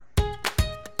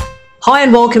Hi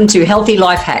and welcome to Healthy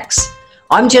Life Hacks.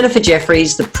 I'm Jennifer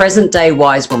Jeffries, the present-day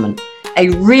wise woman, a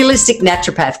realistic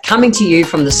naturopath coming to you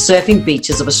from the surfing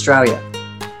beaches of Australia.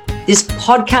 This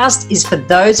podcast is for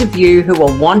those of you who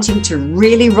are wanting to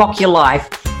really rock your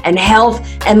life and health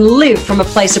and live from a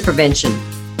place of prevention.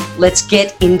 Let's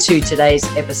get into today's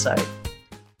episode.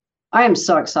 I am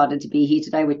so excited to be here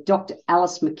today with Dr.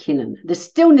 Alice MacKinnon, the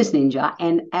Stillness Ninja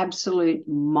and absolute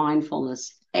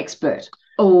mindfulness expert.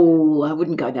 Oh, I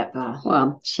wouldn't go that far.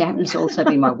 Well, she happens to also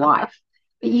be my wife.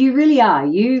 But you really are.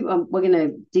 We're going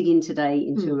to dig in today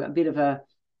into a bit of a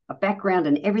background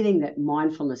and everything that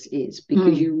mindfulness is,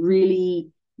 because you really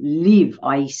live,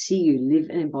 I see you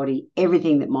live and embody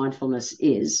everything that mindfulness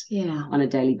is on a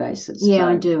daily basis. Yeah,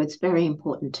 I do. It's very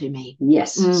important to me.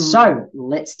 Yes. So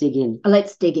let's dig in.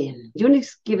 Let's dig in. Do you want to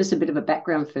give us a bit of a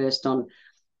background first on,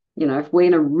 if we're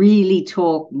going to really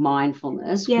talk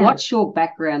mindfulness, what's your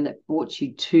background that brought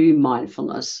you to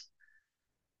mindfulness,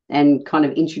 and kind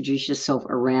of introduce yourself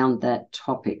around that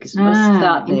topic? Let's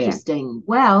start there. Interesting.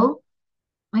 Well,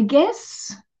 I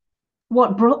guess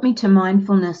what brought me to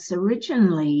mindfulness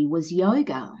originally was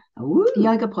yoga. Ooh.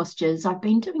 Yoga postures. I've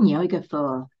been doing yoga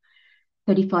for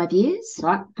 35 years,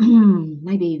 right?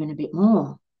 Maybe even a bit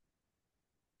more.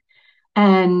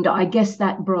 And I guess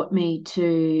that brought me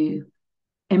to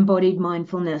embodied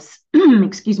mindfulness,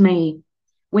 excuse me,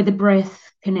 where the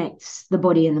breath connects the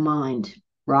body and the mind.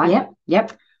 Right.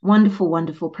 Yep. Wonderful,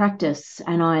 wonderful practice.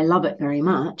 And I love it very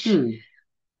much.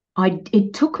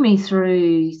 It took me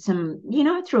through some,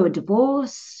 through a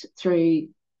divorce, through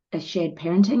a shared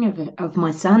parenting of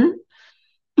my son,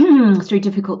 through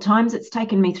difficult times. It's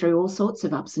taken me through all sorts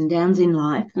of ups and downs in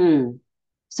life.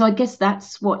 So I guess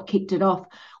that's what kicked it off,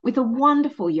 with a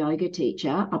wonderful yoga teacher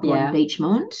up on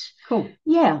Beachmont. Cool.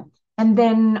 Yeah. And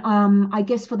then I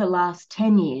guess for the last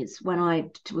 10 years, when I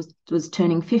was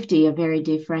turning 50, a very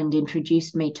dear friend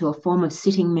introduced me to a form of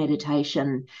sitting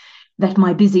meditation that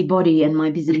my busy body and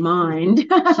my busy mind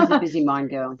she's a busy mind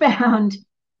girl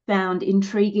found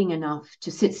intriguing enough to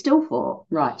sit still for.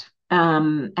 Right.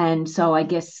 And so I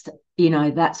guess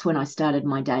that's when I started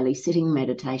my daily sitting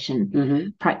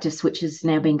meditation practice, which has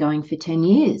now been going for 10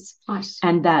 years. Nice.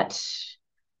 And that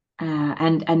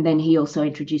and then he also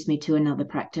introduced me to another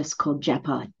practice called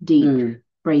japa, deep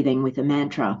breathing with a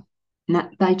mantra. And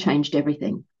they changed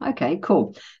everything. Okay,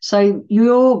 cool. So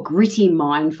your gritty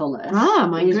mindfulness is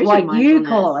gritty what mindfulness. You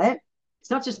call it. It's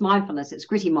not just mindfulness, it's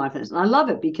gritty mindfulness. And I love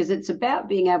it because it's about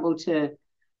being able to,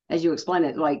 as you explain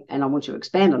it, and I want you to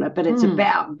expand on it, but it's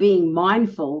about being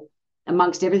mindful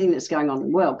amongst everything that's going on in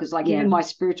the world. Because even my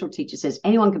spiritual teacher says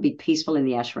anyone can be peaceful in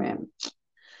the ashram.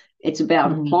 It's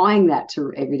about applying that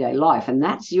to everyday life. And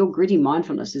that's your gritty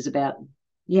mindfulness, is about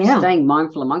staying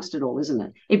mindful amongst it all, isn't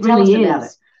it? It really is. About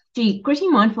it. Gee, gritty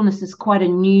mindfulness is quite a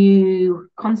new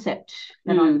concept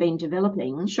that I've been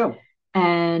developing. Sure.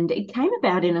 And it came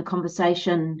about in a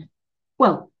conversation,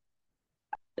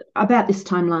 about this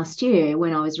time last year,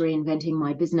 when I was reinventing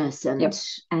my business and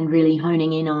really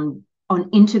honing in on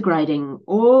integrating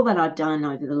all that I've done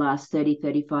over the last 30,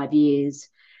 35 years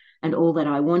and all that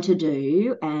I want to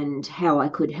do and how I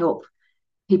could help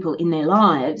people in their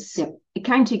lives. It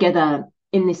came together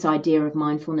in this idea of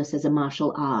mindfulness as a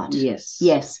martial art.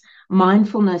 Yes.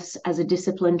 Mindfulness as a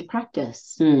disciplined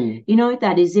practice,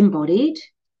 that is embodied,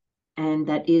 and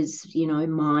that is,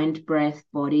 mind, breath,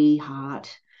 body,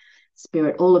 heart,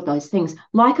 spirit, all of those things,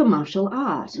 like a martial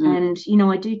art. And,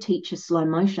 I do teach a slow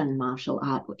motion martial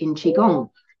art in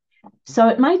Qigong. So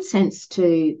it made sense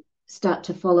to start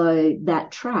to follow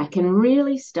that track and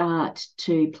really start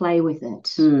to play with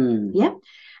it.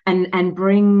 And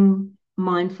bring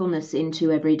mindfulness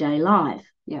into everyday life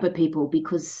for people,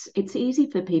 because it's easy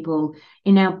for people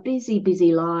in our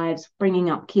busy lives, bringing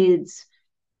up kids,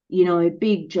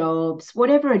 big jobs,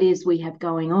 whatever it is we have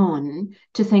going on,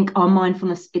 to think,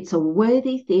 mindfulness, it's a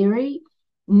worthy theory.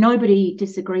 Nobody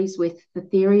disagrees with the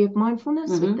theory of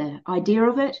mindfulness, with the idea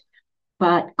of it.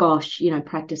 But gosh,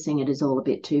 practicing it is all a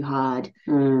bit too hard.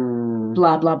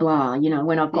 Blah, blah, blah.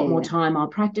 When I've got more time, I'll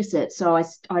practice it. So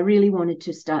I really wanted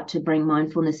to start to bring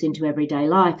mindfulness into everyday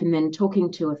life. And then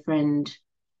talking to a friend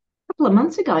a couple of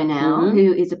months ago now,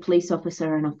 who is a police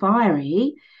officer and a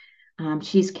fiery,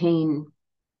 she's keen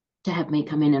to have me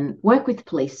come in and work with the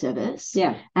police service.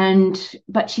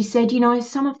 But she said,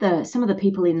 some of the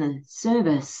people in the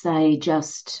service, they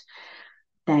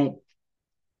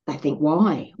think,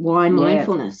 why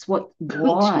mindfulness?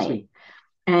 Why?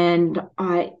 And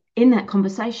in that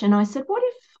conversation, I said,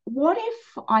 what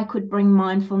if I could bring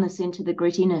mindfulness into the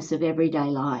grittiness of everyday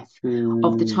life,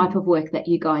 of the type of work that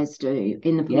you guys do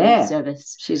in the police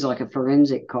service? She's like a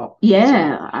forensic cop.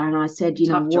 And I said,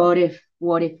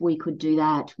 what if we could do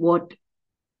that?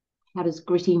 How does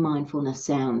gritty mindfulness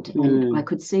sound? And I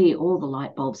could see all the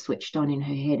light bulbs switched on in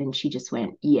her head, and she just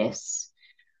went, yes,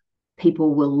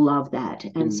 people will love that.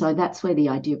 And so that's where the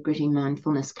idea of gritty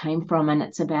mindfulness came from. And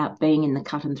it's about being in the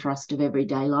cut and thrust of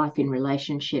everyday life, in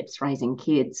relationships, raising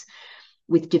kids,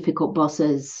 with difficult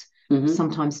bosses,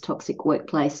 sometimes toxic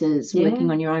workplaces,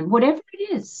 working on your own, whatever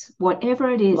it is.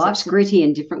 Life's gritty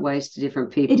in different ways to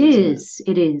different people. It is.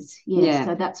 Yes. Yeah.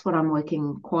 So that's what I'm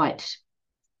working quite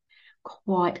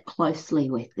closely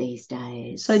with these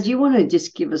days. So do you want to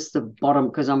just give us the bottom,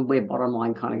 because we're bottom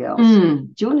line kind of girls.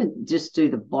 Do you want to just do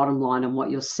the bottom line on what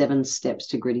your 7 steps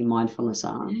to gritty mindfulness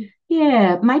are?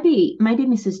 Yeah, maybe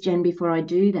Mrs. Jen, before I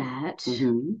do that,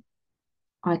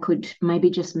 I could maybe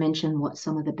just mention what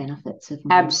some of the benefits of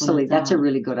mindfulness Absolutely, that's are. a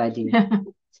really good idea.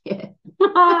 Yeah.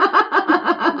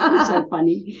 That's so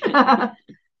funny. The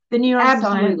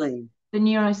Absolutely.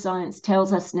 neuroscience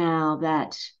tells us now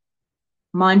that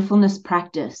mindfulness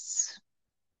practice,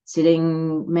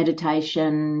 sitting,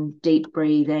 meditation, deep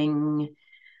breathing,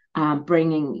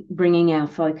 bringing our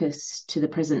focus to the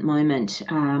present moment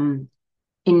in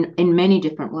many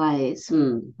different ways,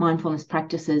 mindfulness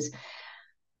practices,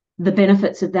 the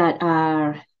benefits of that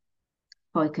are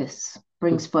focus,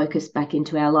 brings focus back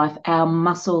into our life. Our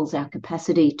muscles, our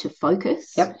capacity to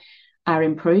focus are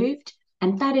improved.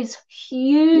 And that is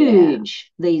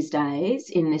huge these days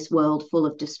in this world full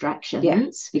of distractions. Yeah,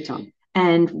 big time.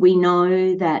 And we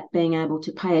know that being able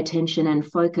to pay attention and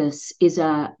focus is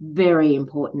a very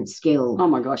important skill. Oh,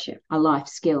 my gosh, yeah. A life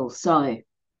skill. So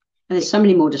there's so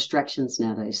many more distractions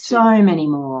nowadays too. So many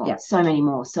more. Yeah. So many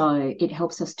more. So it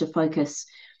helps us to focus.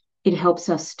 It helps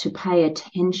us to pay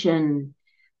attention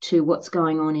to what's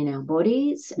going on in our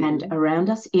bodies and around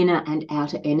us, inner and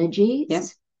outer energies. Yep.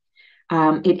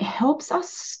 It helps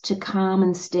us to calm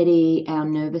and steady our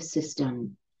nervous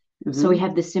system. So we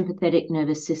have the sympathetic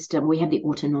nervous system. We have the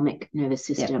autonomic nervous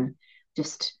system.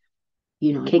 Just,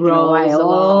 kicking away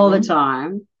all the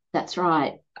time. That's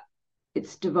right.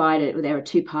 It's divided. There are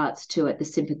 2 parts to it. The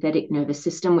sympathetic nervous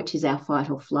system, which is our fight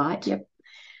or flight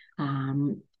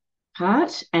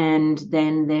part. And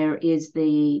then there is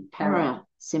the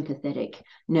parasympathetic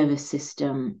nervous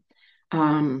system,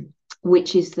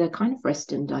 which is the kind of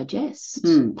rest and digest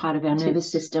part of our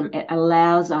nervous system. It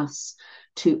allows us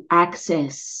to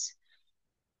access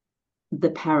the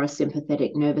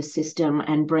parasympathetic nervous system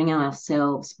and bring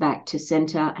ourselves back to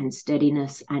center and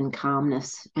steadiness and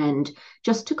calmness, and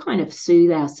just to kind of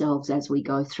soothe ourselves as we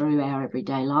go through our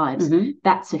everyday lives.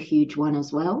 That's a huge one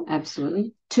as well.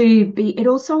 Absolutely. It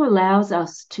also allows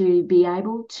us to be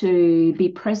able to be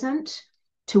present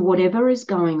to whatever is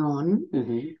going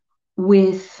on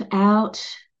without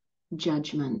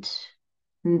judgment.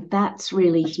 And that's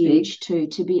really huge too,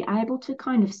 to be able to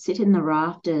kind of sit in the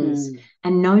rafters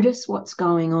and notice what's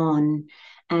going on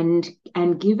and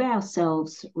give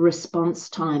ourselves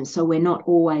response time, so we're not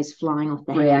always flying off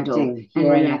the handle and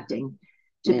reacting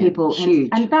to people. Huge.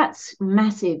 And that's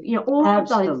massive. All of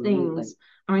those things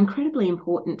are incredibly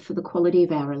important for the quality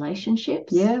of our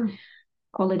relationships,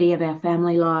 quality of our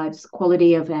family lives,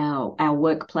 quality of our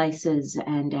workplaces,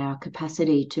 and our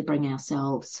capacity to bring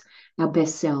ourselves, our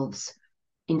best selves,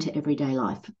 into everyday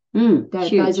life.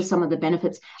 Those are some of the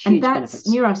benefits. And that's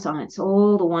neuroscience.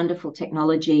 All the wonderful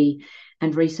technology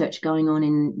and research going on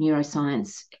in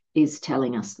neuroscience is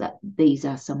telling us that these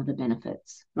are some of the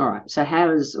benefits. All right. So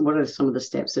what are some of the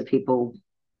steps that people,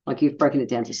 like, you've broken it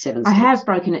down to 7 steps? I have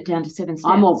broken it down to 7 steps.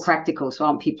 I'm all practical, so I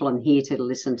want people in here to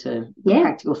listen to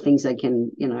practical things they can,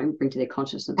 bring to their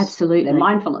consciousness. Absolutely. Their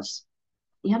mindfulness.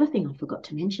 The other thing I forgot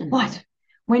to mention. What?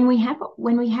 When we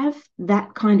have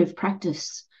that kind of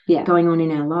practice going on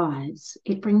in our lives,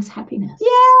 it brings happiness.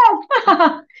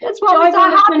 Yeah. That's why we're so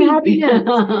happy.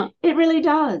 Happiness. It really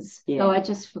does. Yeah. So I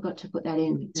just forgot to put that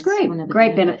in. It's great.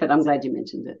 Great benefit. I'm glad you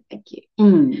mentioned it. Thank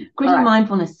you. Gritty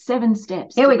mindfulness, 7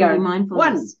 steps. Here we go.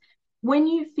 Mindfulness. 1. When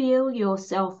you feel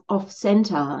yourself off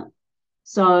center,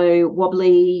 so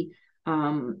wobbly,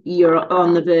 you're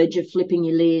on the verge of flipping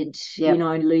your lid,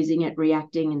 losing it,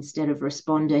 reacting instead of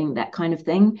responding, that kind of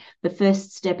thing. The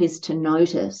first step is to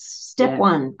notice. Step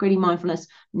 1, gritty mindfulness,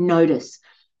 notice.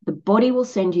 The body will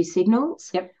send you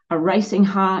signals, a racing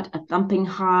heart, a thumping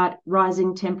heart,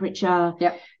 rising temperature,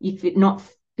 if you're not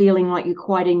feeling like you're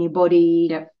quite in your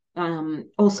body,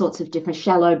 all sorts of different,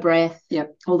 shallow breath,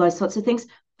 all those sorts of things.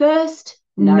 First,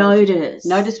 notice.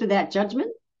 Notice without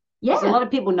judgment. Yeah, a lot of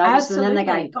people notice and then they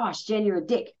go, gosh, Jen, you're a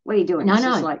dick. What are you doing? Just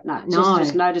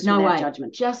notice without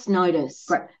judgment. Just notice.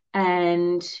 Great.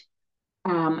 And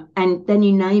then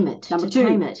you name it. Number 2.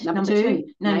 Tame it. Number 2.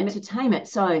 Name it to tame it.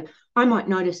 So I might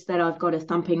notice that I've got a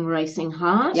thumping, racing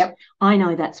heart. Yep. I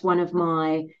know that's one of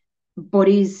my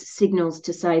body's signals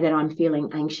to say that I'm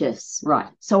feeling anxious. Right.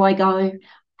 So I go,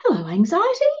 hello,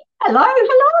 anxiety.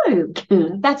 Hello.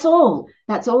 That's all.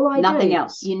 That's all I do. Nothing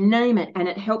else. You name it. And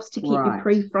it helps to keep your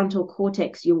prefrontal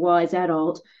cortex, your wise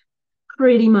adult,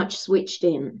 pretty much switched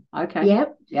in. Okay.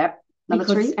 Yep. Number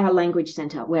because 3. Our language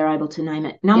center, we're able to name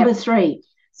it. Number 3.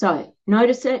 So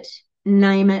notice it,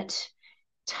 name it,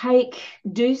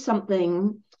 do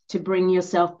something to bring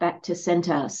yourself back to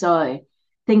center. So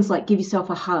things like give yourself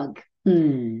a hug.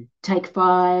 Take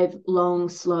 5 long,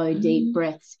 slow, deep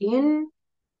breaths in,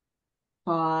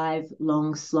 5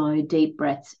 long, slow, deep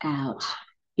breaths out.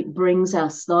 It brings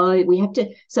us slow.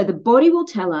 So the body will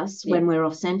tell us when we're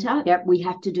off center. We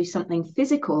have to do something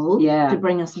physical to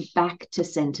bring us back to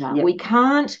center. We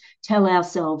can't tell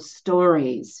ourselves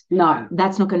stories. No.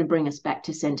 That's not going to bring us back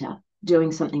to center.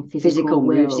 Doing something physical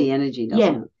moves the energy,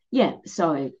 doesn't it? Yeah.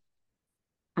 So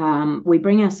we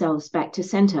bring ourselves back to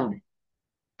center.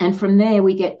 And from there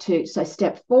we get to, so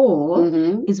step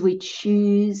 4 is we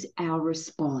choose our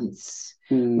response.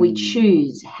 We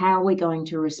choose how we're going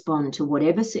to respond to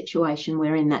whatever situation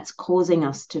we're in that's causing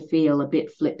us to feel a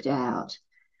bit flipped out.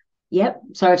 Yep.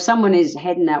 So if someone is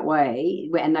heading that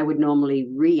way and they would normally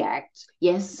react,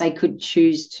 yes, they could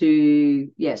choose to,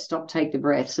 stop, take the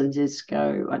breaths and just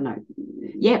go, I don't know.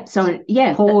 Yep. So,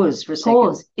 pause for a second.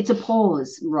 Pause. It's a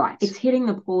pause. Right. It's hitting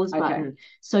the pause button.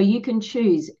 So you can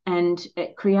choose, and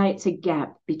it creates a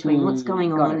gap between what's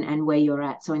going on and where you're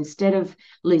at. So instead of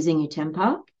losing your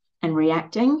temper and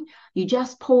reacting, you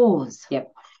just pause.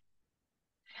 Yep.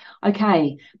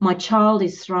 Okay, my child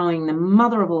is throwing the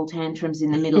mother of all tantrums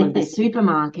in the middle of the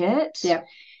supermarket. Yep.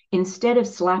 Instead of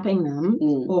slapping them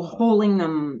or hauling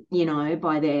them,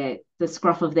 by the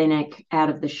scruff of their neck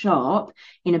out of the shop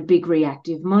in a big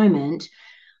reactive moment,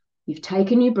 you've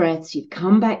taken your breaths, you've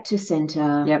come back to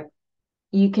center. Yep.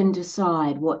 You can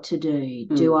decide what to do.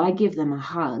 Do I give them a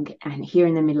hug and here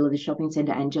in the middle of the shopping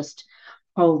center and just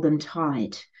hold them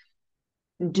tight?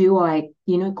 Do I,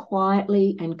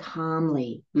 quietly and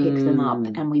calmly pick them up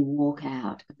and we walk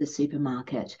out of the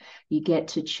supermarket? You get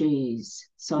to choose.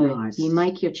 So you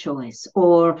make your choice.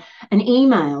 Or an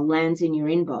email lands in your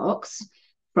inbox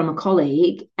from a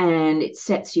colleague and it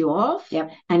sets you off.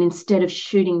 Yep. And instead of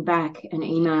shooting back an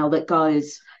email that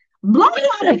goes, blah,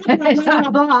 blah, blah,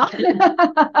 blah.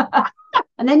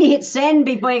 And then you hit send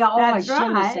before you go, I shouldn't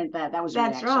have right. sent that. That was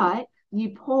That's reaction. right.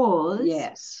 You pause.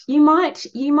 Yes. You might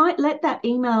let that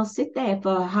email sit there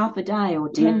for half a day or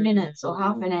 10 minutes or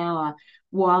half an hour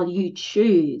while you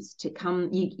choose to come.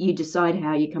 You decide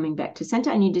how you're coming back to center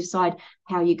and you decide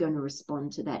how you're going to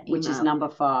respond to that email. Which is number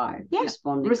 5. Yeah.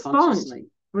 Consciously.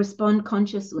 Respond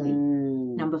consciously.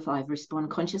 Number 5,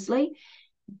 respond consciously.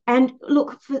 And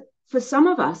look, for some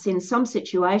of us in some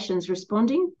situations,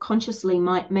 responding consciously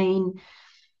might mean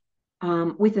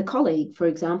with a colleague, for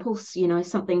example,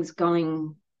 something's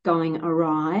going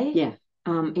awry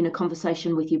in a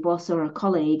conversation with your boss or a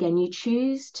colleague, and you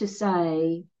choose to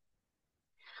say,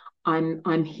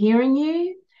 I'm hearing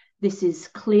you. This is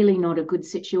clearly not a good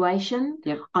situation.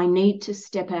 Yep. I need to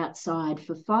step outside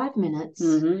for 5 minutes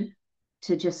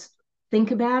to just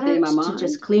think about to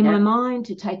just clear my mind,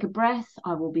 to take a breath.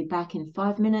 I will be back in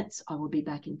 5 minutes. I will be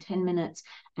back in 10 minutes,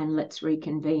 and let's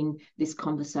reconvene this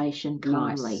conversation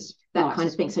calmly. Nice. That kind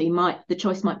of thing. So the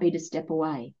choice might be to step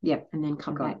away, and then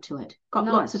come back to it. Got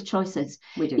lots of choices.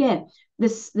 We do. Yeah.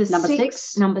 This number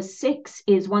 6. Number 6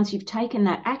 is once you've taken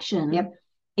that action,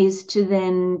 is to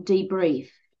then debrief,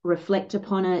 reflect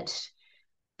upon it,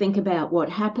 think about what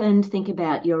happened, think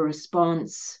about your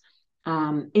response.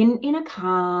 In a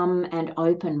calm and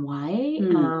open way,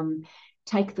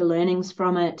 take the learnings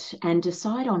from it and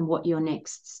decide on what your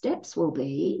next steps will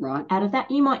be. Right. Out of that,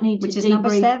 you might need to debrief number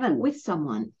 7 with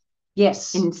someone.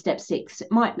 Yes. In step 6,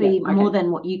 it might be more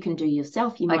than what you can do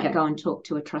yourself. You might go and talk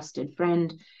to a trusted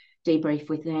friend, debrief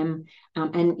with them.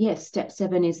 And yes, step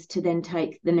 7 is to then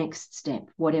take the next step,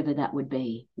 whatever that would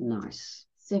be. Nice.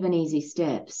 7 easy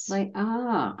steps. They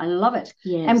are. I love it.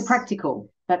 Yes. And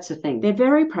practical. That's the thing. They're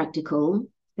very practical.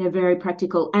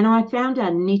 And I found a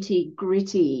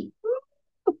nitty-gritty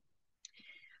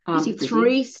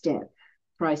 3-step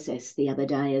process the other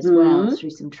day as well through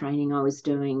some training I was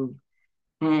doing.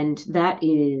 And that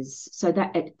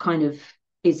it kind of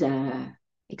is a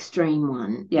extreme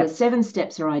one. Yep. The 7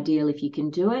 steps are ideal if you can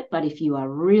do it, but if you are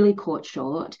really caught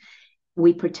short,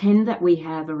 we pretend that we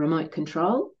have a remote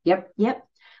control. Yep.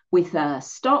 With a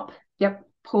stop. Yep.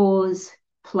 Pause.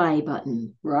 Play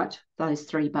button. Right. Those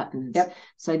 3 buttons. Yep.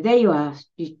 So there you are.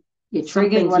 You're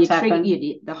triggered. What's happened?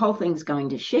 The whole thing's going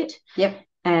to shit. Yep.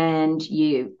 and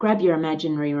you grab your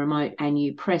imaginary remote and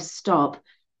you press stop.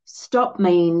 Stop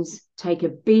means take a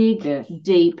big,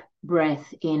 deep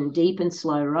breath in, deep and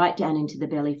slow, right down into the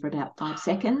belly for about 5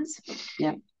 seconds.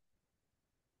 Yep.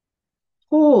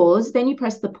 Pause, then you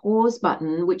press the pause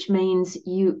button, which means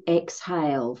you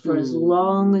exhale for as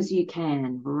long as you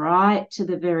can, right to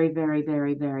the very, very,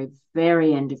 very, very,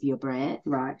 very end of your breath.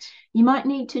 Right. You might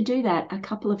need to do that a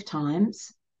couple of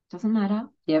times. Doesn't matter.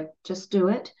 Yep. Just do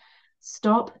it.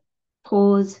 Stop,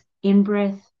 pause, in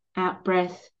breath, out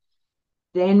breath.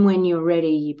 Then when you're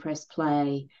ready, you press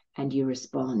play and you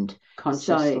respond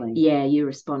Consciously. So, you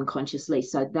respond consciously.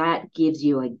 So that gives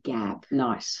you a gap.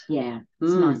 Nice. Yeah,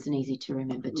 it's nice and easy to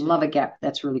remember too. Love a gap.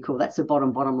 That's really cool. That's the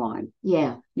bottom line.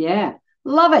 Yeah. Yeah.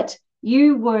 Love it.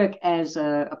 You work as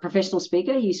a professional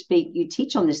speaker. You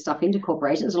teach on this stuff into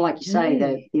corporations. Like you say,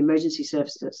 the emergency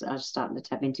services are starting to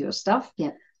tap into your stuff.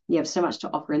 Yeah. You have so much to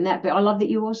offer in that. But I love that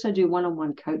you also do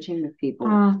one-on-one coaching with people.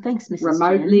 Oh, thanks, Mrs.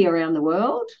 Remotely Jen. around the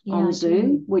world on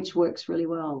Zoom, which works really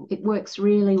well. It works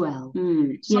really well.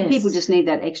 Some people just need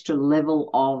that extra level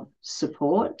of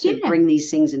support to bring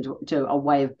these things into a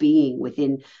way of being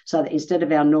within, so that instead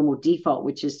of our normal default,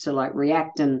 which is to like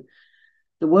react and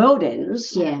the world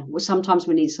ends, sometimes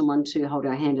we need someone to hold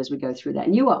our hand as we go through that.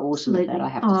 And you are awesome at that, I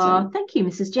have to say. Thank you,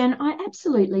 Mrs. Jen. I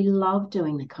absolutely love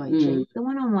doing the coaching. The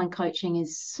one-on-one coaching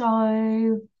is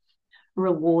so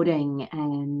rewarding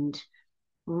and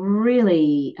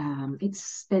really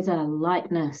there's a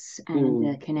lightness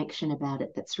and a connection about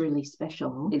it that's really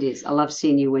special. It is. I love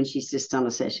seeing you when she's just done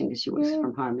a session because she works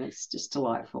from home. That's just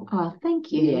delightful. Oh,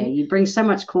 thank you. Yeah, you bring so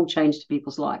much cool change to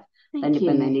people's life. Thank you.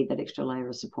 When they need that extra layer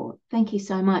of support. Thank you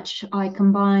so much. I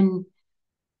combine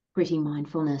gritty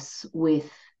mindfulness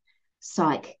with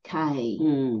Psych K,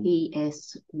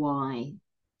 ESYCH-K.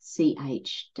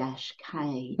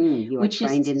 You are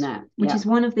trained in that. Which is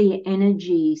one of the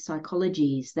energy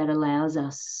psychologies that allows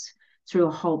us through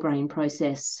a whole brain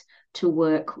process to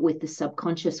work with the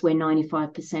subconscious, where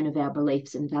 95% of our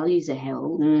beliefs and values are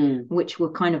held, which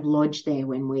were kind of lodged there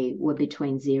when we were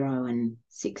between 0 and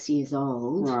 6 years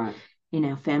old, right, in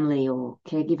our family or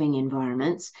caregiving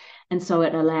environments. And so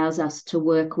it allows us to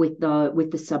work with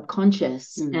the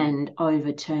subconscious and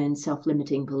overturn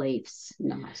self-limiting beliefs.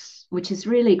 Nice. Which is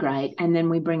really great. And then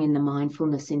we bring in the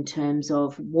mindfulness in terms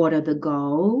of what are the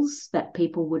goals that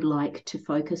people would like to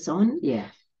focus on. Yeah.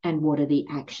 And what are the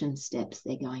action steps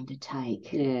they're going to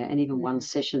take. Yeah, and even one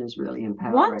session is really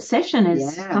empowering. One session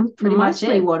is pretty much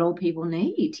what all people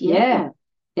need. Yeah.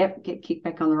 Yep, get kicked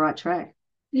back on the right track.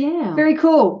 Yeah. Very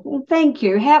cool. Well, thank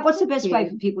you. What's the best way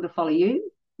for people to follow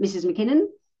you, Mrs. MacKinnon?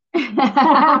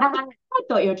 I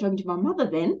thought you were talking to my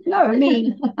mother then. No, I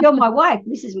mean, you're my wife,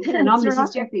 Mrs. MacKinnon. I'm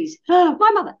Mrs. Jeffries.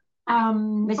 My mother.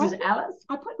 Mrs. Alice.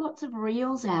 I put lots of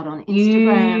reels out on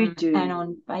Instagram and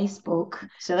on Facebook.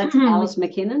 So that's Alice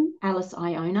MacKinnon. Alice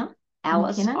Iona.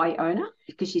 Alice Iona,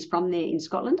 because she's from there in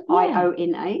Scotland.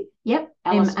 Iona. Yep.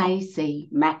 Alice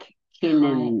MAC.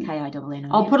 MacKinnon. KINN.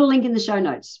 I'll put a link in the show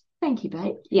notes. Thank you,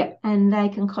 babe. Yeah. And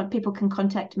people can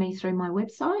contact me through my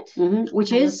website,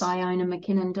 which is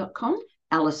AliceIonaMacKinnon.com.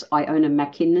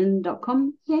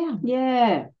 AliceIonaMacKinnon.com. Yeah.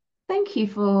 Yeah. Thank you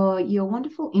for your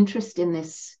wonderful interest in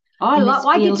this.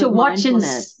 I get to watch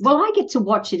I get to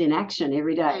watch it in action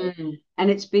every day. And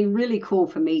it's been really cool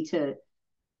for me to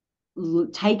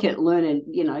take it, learn it,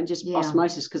 just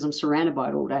osmosis, because I'm surrounded by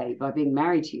it all day by being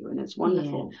married to you, and it's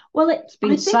wonderful. Yeah. Well, it's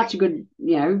been such a good,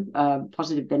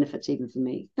 positive benefits even for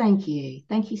me. Thank you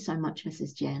so much,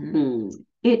 Mrs. Jen.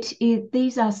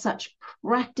 These are such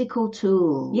practical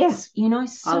tools. Yes,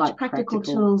 such practical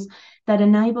tools that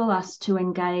enable us to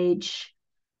engage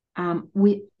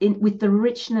with the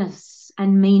richness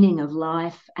and meaning of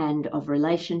life and of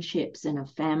relationships and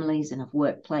of families and of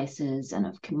workplaces and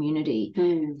of community.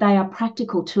 They are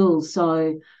practical tools.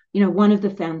 So, one of the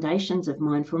foundations of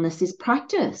mindfulness is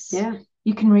practice. Yeah.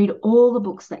 You can read all the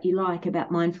books that you like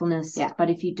about mindfulness, but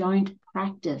if you don't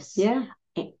practice, your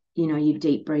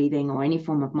deep breathing or any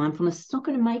form of mindfulness, it's not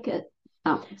going to make a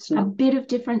bit of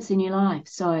difference in your life.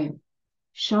 So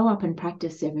show up and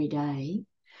practice every day.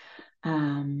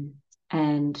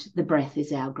 And the breath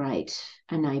is our great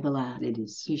enabler. It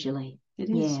is. Usually. It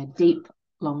is. Yeah, deep,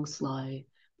 long, slow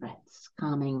breaths,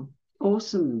 calming.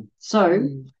 Awesome. So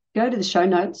go to the show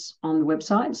notes on the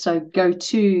website. So go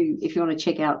to, if you want to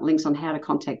check out links on how to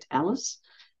contact Alice.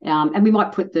 And we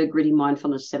might put the Gritty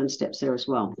Mindfulness 7 steps there as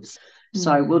well.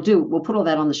 So we'll put all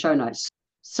that on the show notes.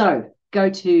 So go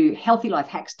to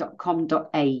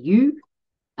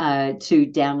healthylifehacks.com.au to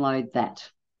download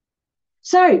that.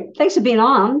 So thanks for being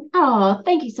on. Oh,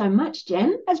 thank you so much,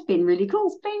 Jen. That's been really cool.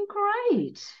 It's been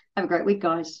great. Have a great week,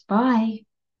 guys. Bye.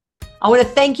 I want to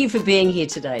thank you for being here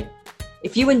today.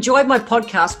 If you enjoyed my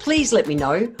podcast, please let me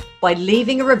know by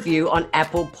leaving a review on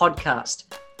Apple Podcast.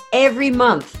 Every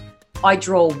month, I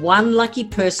draw one lucky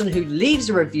person who leaves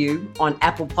a review on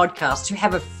Apple Podcasts to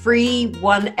have a free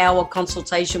 1-hour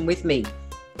consultation with me.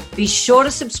 Be sure to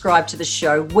subscribe to the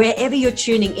show wherever you're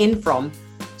tuning in from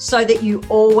so that you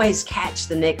always catch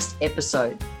the next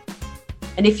episode.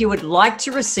 And if you would like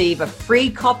to receive a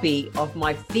free copy of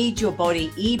my Feed Your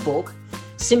Body ebook,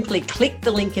 simply click the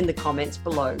link in the comments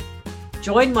below.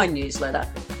 Join my newsletter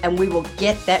and we will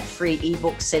get that free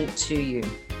ebook sent to you.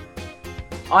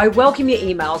 I welcome your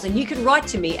emails and you can write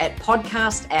to me at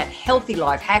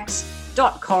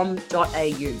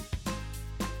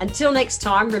podcast@healthylifehacks.com.au. Until next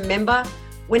time, remember,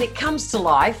 when it comes to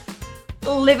life,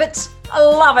 live it,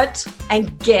 love it,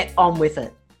 and get on with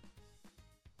it.